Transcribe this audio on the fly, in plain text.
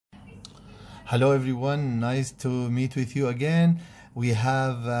Hello everyone, nice to meet with you again. We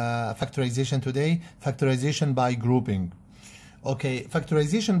have factorization today, factorization by grouping. Okay,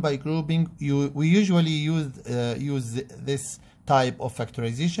 factorization by grouping, we usually use this type of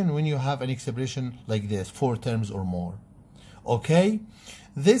factorization when you have an expression like this, 4 terms or more. Okay,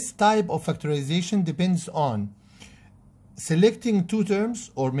 this type of factorization depends on selecting 2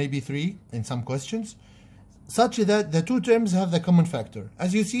 terms or maybe 3 in some questions, such that the 2 terms have the common factor.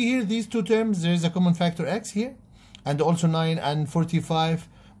 As you see here, these 2 terms, there is a common factor x here, and also 9 and 45,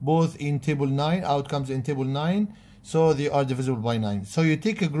 both in table 9, outcomes in table 9, so they are divisible by 9. So you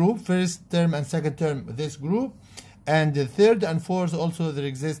take a group, first term and second term, this group, and the third and fourth also there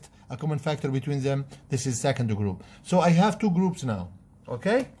exists a common factor between them, this is second group. So I have 2 groups now,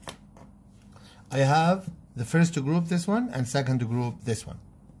 okay? I have the first group, this one, and second group, this one.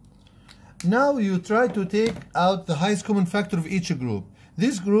 Now you try to take out the highest common factor of each group.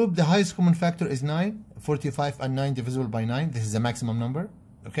 This group, the highest common factor is 9, 45 and 9 divisible by 9. This is the maximum number,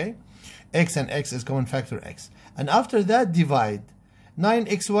 okay? X and X is common factor X. And after that, divide.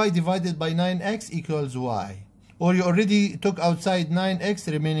 9xy divided by 9x equals y. Or you already took outside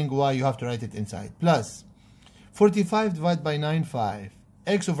 9x, remaining y, you have to write it inside. Plus 45 divided by 9, 5.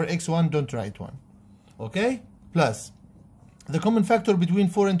 X over x1, don't write 1. Okay? Plus the common factor between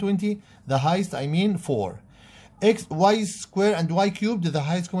 4 and 20, the highest, 4. Y square and y cubed, the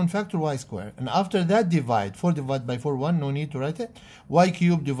highest common factor, y square. And after that, divide. 4 divided by 4, 1, no need to write it. Y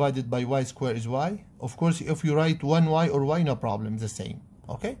cubed divided by y square is y. Of course, if you write 1y or y, no problem, the same.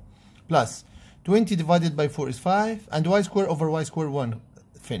 Okay? Plus 20 divided by 4 is 5, and y square over y square, 1.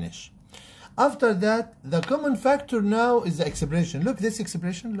 Finish. After that, the common factor now is the expression. Look, this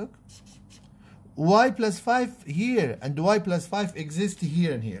expression, look. Y plus 5 here and y plus 5 exist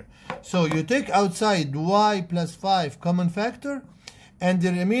here and here. So you take outside y plus 5 common factor and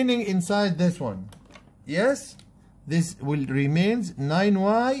the remaining inside this one. Yes, this will remain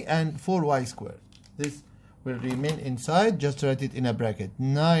 9y and 4y squared. This will remain inside, just write it in a bracket.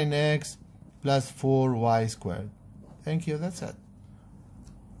 9x plus 4y squared. Thank you, that's it.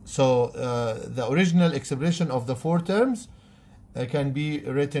 So the original expression of the 4 terms can be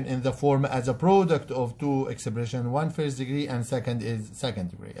written in the form as a product of 2 expressions, one first degree and second is second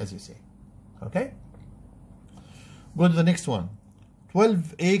degree, as you see. Okay? Go to the next one.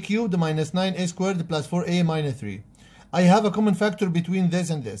 12a cubed minus 9a squared plus 4a minus 3. I have a common factor between this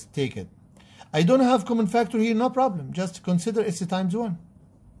and this. Take it. I don't have common factor here, no problem. Just consider it's times 1.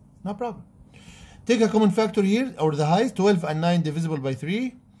 No problem. Take a common factor here, or the highest, 12 and 9 divisible by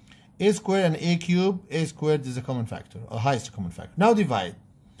 3. A squared and a cubed, a squared is a common factor, or highest common factor. Now divide.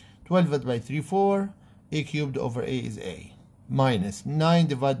 12 divided by 3, 4. A cubed over a is a. Minus 9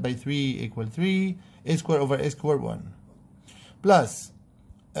 divided by 3 equal 3. A squared over a squared, 1. Plus,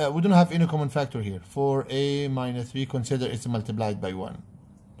 we don't have any common factor here. 4a minus 3, consider it's multiplied by 1.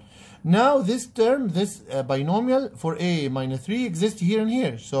 Now this term, this binomial, 4a minus 3 exists here and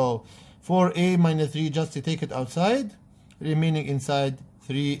here. So 4a minus 3, just to take it outside, remaining inside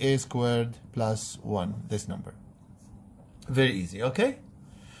 3a squared plus 1, this number. Very easy, okay?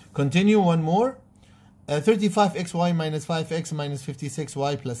 Continue one more. 35xy minus 5x minus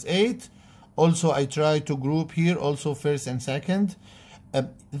 56y plus 8. Also, I try to group here, also first and second.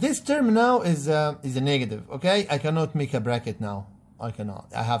 This term now is a negative, okay? I cannot make a bracket now. I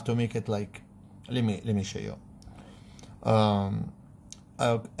cannot. I have to make it like, let me show you.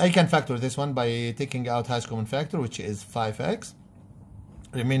 I can factor this one by taking out highest common factor, which is 5x.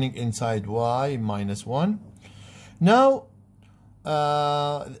 Remaining inside y minus 1. Now,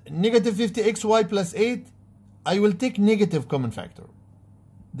 negative 50xy plus 8, I will take negative common factor.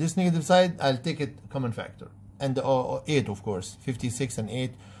 This negative side, I'll take it common factor. And 8, of course. 56 and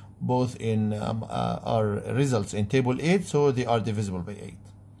 8, both in are results in table 8, so they are divisible by 8.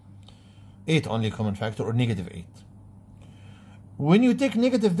 8 only common factor, or negative 8. When you take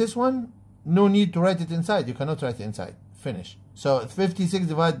negative this one, no need to write it inside. You cannot write it inside. Finish. So 56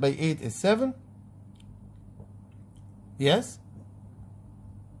 divided by 8 is 7. Yes?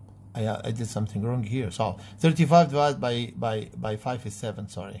 I did something wrong here. So 35 divided by 5 is 7.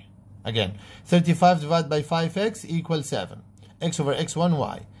 Sorry. Again. 35 divided by 5x equals 7. X over x1,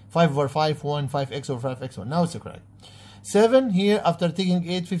 y. 5 over 5, 1. 5x over 5x1. Now it's correct. 7 here, after taking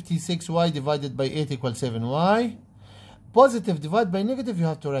 8, 56y divided by 8 equals 7y. Positive divided by negative, you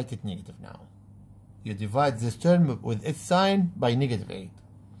have to write it negative now. You divide this term with its sign by negative 8.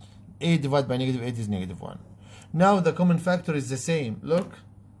 8 divided by negative 8 is negative 1. Now the common factor is the same. Look,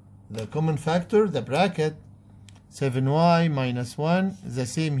 the common factor, the bracket, 7y minus 1 is the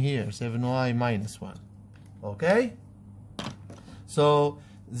same here. 7y minus 1. Okay? So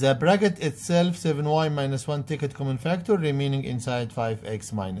The bracket itself, 7y minus 1, take it common factor, remaining inside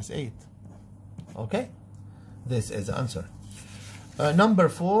 5x minus 8. Okay? This is the answer. Number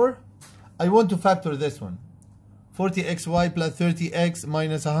 4, I want to factor this one. 40xy plus 30x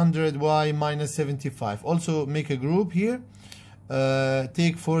minus 100y minus 75. Also make a group here.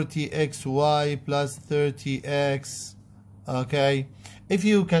 Take 40xy plus 30x. Okay? If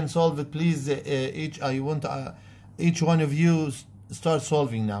you can solve it, please, each one of you start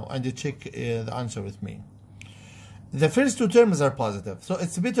solving now and check the answer with me. The first two terms are positive, so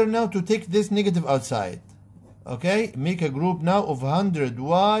it's better now to take this negative outside. Okay, make a group now of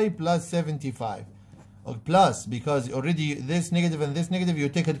 100y plus 75, or plus, because already this negative and this negative, you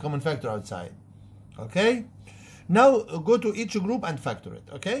take a common factor outside. Okay, now go to each group and factor it.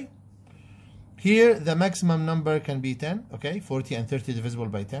 Okay, here the maximum number can be 10. Okay, 40 and 30 divisible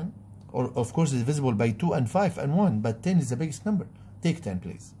by 10, or of course divisible by 2 and 5 and 1, but 10 is the biggest number. Take 10,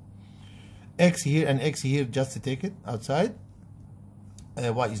 please. X here and x here, just to take it outside.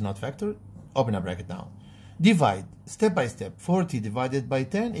 Y is not factored. Open a bracket now. Divide step by step. 40 divided by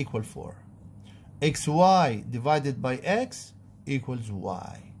 10 equals 4. xy divided by x equals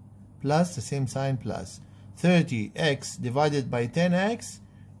y. Plus the same sign plus. 30x divided by 10x,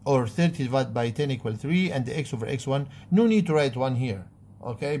 or 30 divided by 10 equals 3, and the x over x1. No need to write 1 here.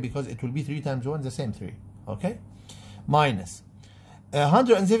 Okay, because it will be 3 times 1, the same 3. Okay, minus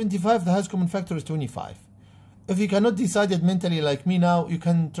 175, the highest common factor is 25. If you cannot decide it mentally like me now, you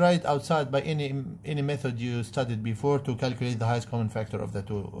can try it outside by any method you studied before to calculate the highest common factor of the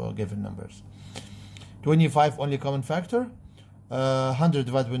two given numbers. 25 only common factor. 100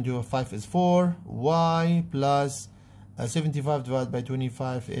 divided by 25 is 4. Y plus 75 divided by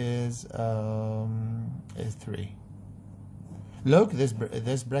 25 is 3. Look, this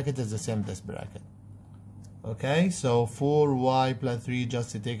bracket is the same this bracket. Okay, so 4y plus 3, just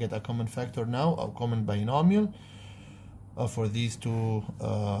to take it a common factor now, a common binomial for these two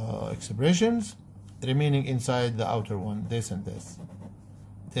expressions, remaining inside the outer one, this and this,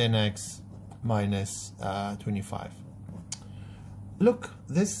 10x minus 25. Look,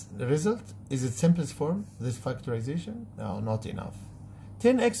 this result is its simplest form, this factorization? No, not enough.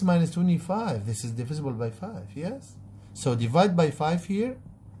 10x minus 25, this is divisible by 5, yes? So divide by 5 here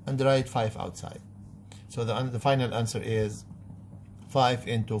and write 5 outside. So the final answer is 5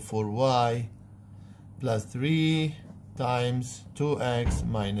 into 4y plus 3 times 2x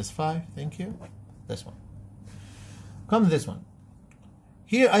minus 5. Thank you. This one. Come this one.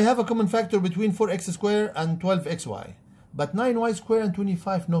 Here I have a common factor between 4x squared and 12xy. But 9y squared and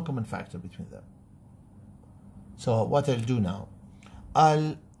 25, no common factor between them. So what I'll do now,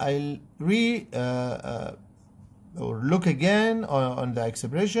 I'll look again on the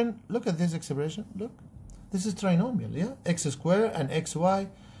expression. Look at this expression. Look. This is trinomial, yeah? X squared and xy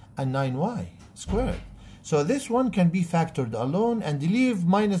and 9y squared. So this one can be factored alone and leave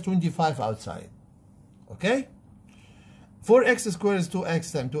minus 25 outside. Okay? 4x squared is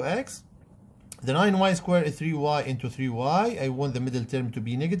 2x times 2x. The 9y squared is 3y into 3y. I want the middle term to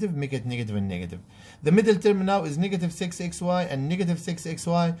be negative. Make it negative and negative. The middle term now is negative 6xy and negative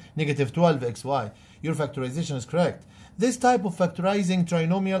 6xy, negative 12xy. Your factorization is correct. This type of factorizing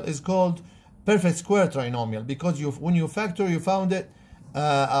trinomial is called perfect square trinomial, because when you factor, you found it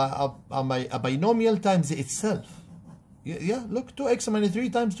a binomial times itself. Yeah, look, 2x minus 3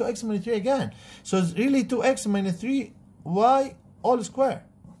 times 2x minus 3 again. So it's really 2x minus 3y all square.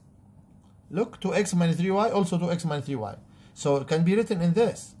 Look, 2x minus 3y, also 2x minus 3y. So it can be written in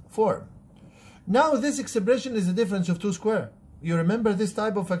this form. Now this expression is the difference of 2 square. You remember this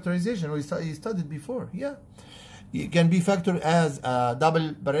type of factorization we studied before, yeah? It can be factored as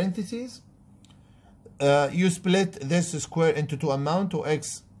double parentheses. You split this square into two amounts,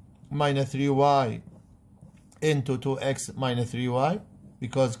 2x minus 3y into 2x minus 3y,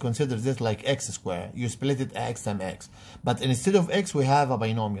 because consider this like x square. You split it x times x. But instead of x, we have a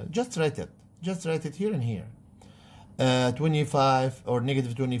binomial. Just write it. Just write it here and here. 25 or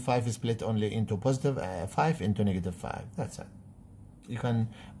negative 25 is split only into positive 5 into negative 5. That's it. You can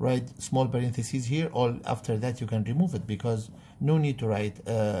write small parentheses here, or after that you can remove it, because no need to write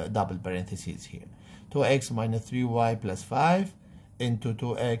double parentheses here. 2x minus 3y plus 5 into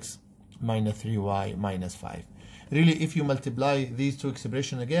 2x minus 3y minus 5. Really, if you multiply these two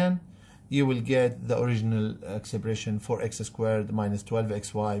expressions again, you will get the original expression, 4x squared minus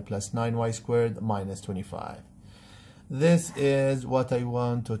 12xy plus 9y squared minus 25. This is what I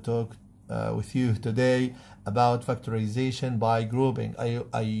want to talk with you today about factorization by grouping.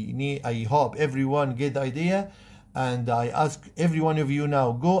 I hope everyone get the idea, and I ask every one of you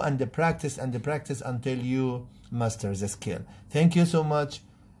now, go and practice until you master the skill. Thank you so much.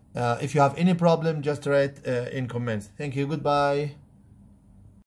 If you have any problem, just write in comments. Thank you. Goodbye.